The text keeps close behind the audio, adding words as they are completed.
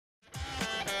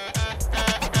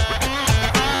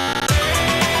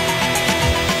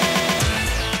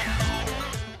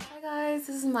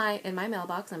in my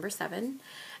mailbox, number 7,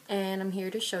 and I'm here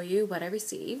to show you what I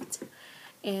received.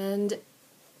 And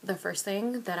the first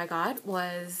thing that I got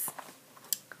was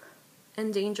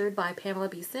Endangered by Pamela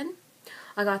Beason.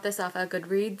 I got this off a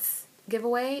GoodReads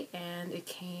giveaway, and it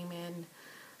came in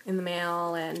the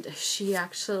mail, and she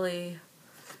actually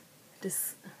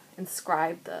just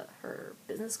inscribed her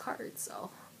business card,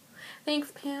 so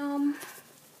thanks, Pam.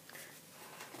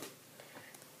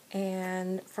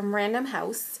 And from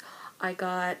RandomHouse, I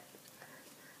got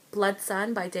Blood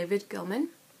Sun by Gilman.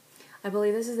 I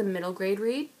believe this is a middle grade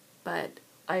read, but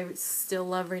I still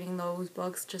love reading those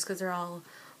books just because they're all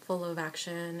full of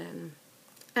action, and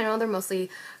I know they're mostly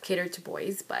catered to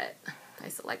boys, but I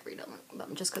still like reading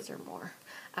them just because they're more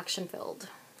action filled.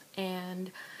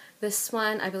 And this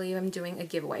one, I believe I'm doing a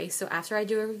giveaway, so after I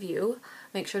do a review,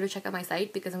 make sure to check out my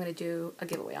site because I'm going to do a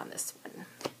giveaway on this one.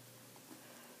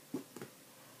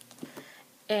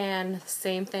 And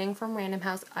same thing from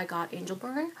RandomHouse, I got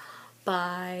Angelini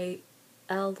by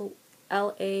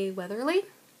L.A. Weatherly.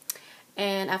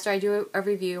 And after I do a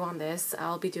review on this,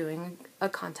 I'll be doing a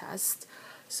contest.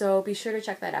 So be sure to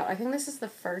check that out. I think this is the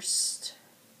first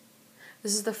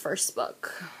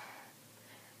book.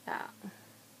 Yeah,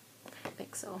 I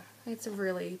think so. It's a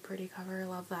really pretty cover. I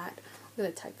love that. Look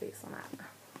at the typeface on that.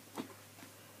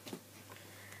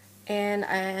 And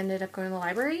I ended up going to the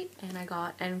library, and I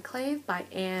got Enclave by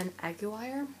Ann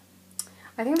Aguirre.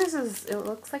 I think it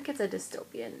looks like it's a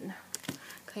dystopian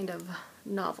kind of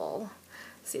novel.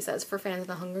 See, it says, for fans of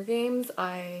the Hunger Games.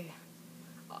 I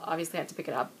obviously had to pick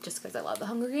it up just because I love the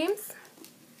Hunger Games.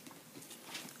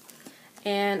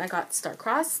 And I got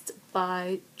Starcrossed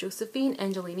by Josephine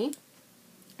Angelini.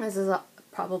 This is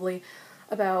probably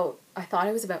about, I thought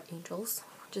it was about angels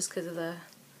just because of the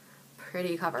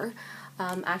pretty cover.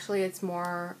 Actually, it's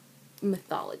more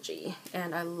mythology,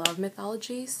 and I love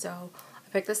mythology, so I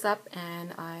picked this up,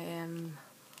 and I am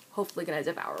hopefully going to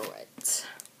devour it.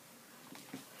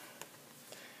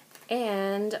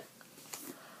 And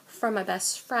from my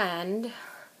best friend,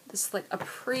 this is like a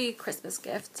pre-Christmas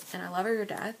gift, and I love her to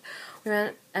death. We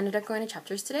ended up going to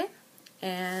Chapters today,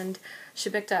 and she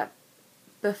picked up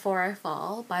Before I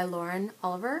Fall by Lauren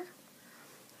Oliver.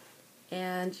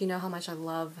 And you know how much I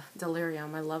love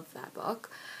Delirium. I love that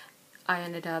book. I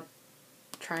ended up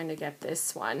trying to get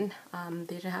this one.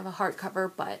 They didn't have a hardcover,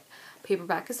 but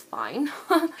paperback is fine.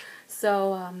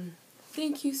 So,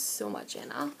 thank you so much,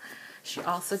 Anna. She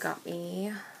also got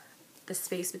me The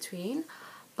Space Between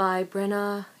by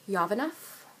Brenna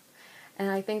Yovanoff. And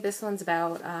I think this one's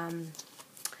about,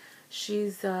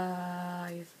 she's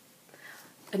an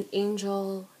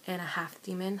angel and a half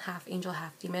demon, half angel,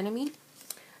 half demon, I mean.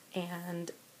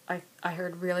 And I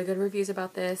heard really good reviews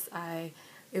about this.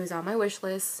 It was on my wish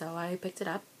list, so I picked it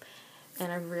up. And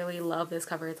I really love this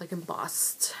cover. It's like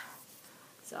embossed.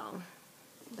 So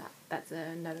that's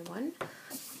another one.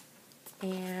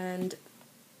 And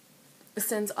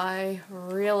since I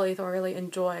really thoroughly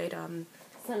enjoyed Son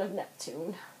of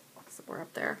Neptune, somewhere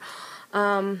up there,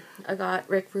 I got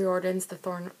Riordan's The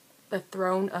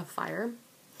Throne of Fire.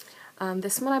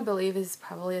 This one I believe is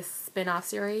probably a spin-off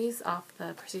series off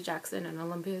the Percy Jackson and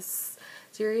Olympus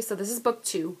series. So this is book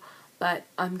 2, but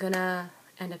I'm gonna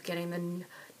end up getting the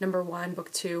number 1,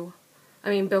 book 2. I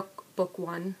mean book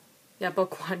 1. Yeah,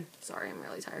 book 1. Sorry, I'm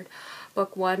really tired.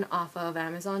 Book 1 off of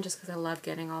Amazon just because I love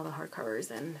getting all the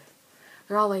hardcovers, and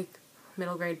they're all like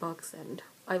middle grade books, and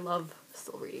I love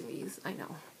still reading these. I know.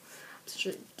 I'm such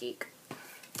a geek.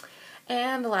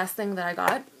 And the last thing that I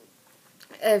got,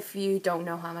 if you don't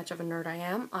know how much of a nerd I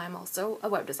am, I'm also a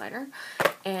web designer,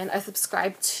 and I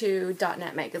subscribe to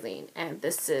 .NET magazine, and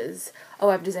this is a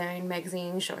web design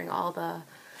magazine showing all the,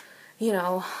 you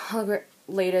know,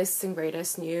 latest and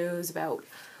greatest news about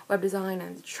web design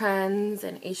and trends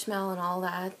and HTML and all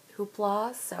that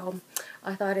hoopla, so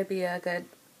I thought it'd be a good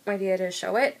idea to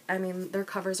show it. I mean, their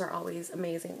covers are always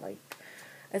amazing. Like,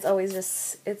 it's always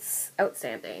just, it's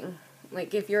outstanding.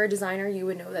 Like, if you're a designer, you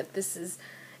would know that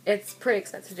it's pretty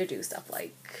expensive to do stuff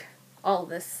like all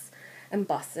this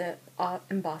embossing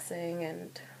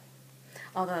and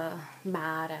all the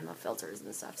mat and the filters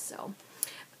and stuff. So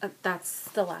that's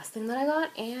the last thing that I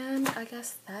got, and I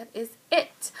guess that is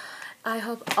it. I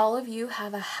hope all of you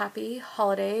have a happy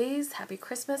holidays, happy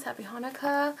Christmas, happy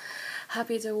Hanukkah,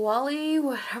 happy Diwali,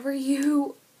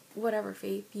 whatever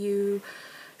faith you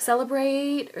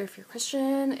celebrate, or if you're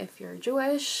Christian, if you're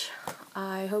Jewish.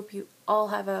 I hope you all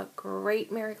have a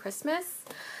great Merry Christmas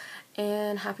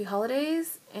and happy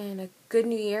holidays and a good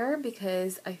New Year,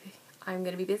 because I'm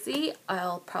gonna be busy.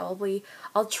 I'll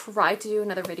try to do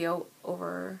another video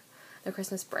over the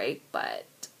Christmas break, but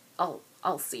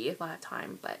I'll see if I have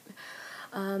time. But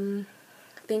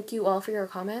thank you all for your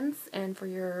comments and for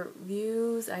your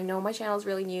views. I know my channel is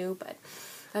really new, but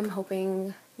I'm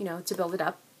hoping, you know, to build it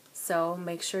up. So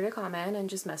make sure to comment and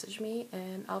just message me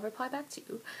and I'll reply back to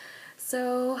you.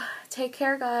 So take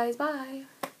care, guys. Bye.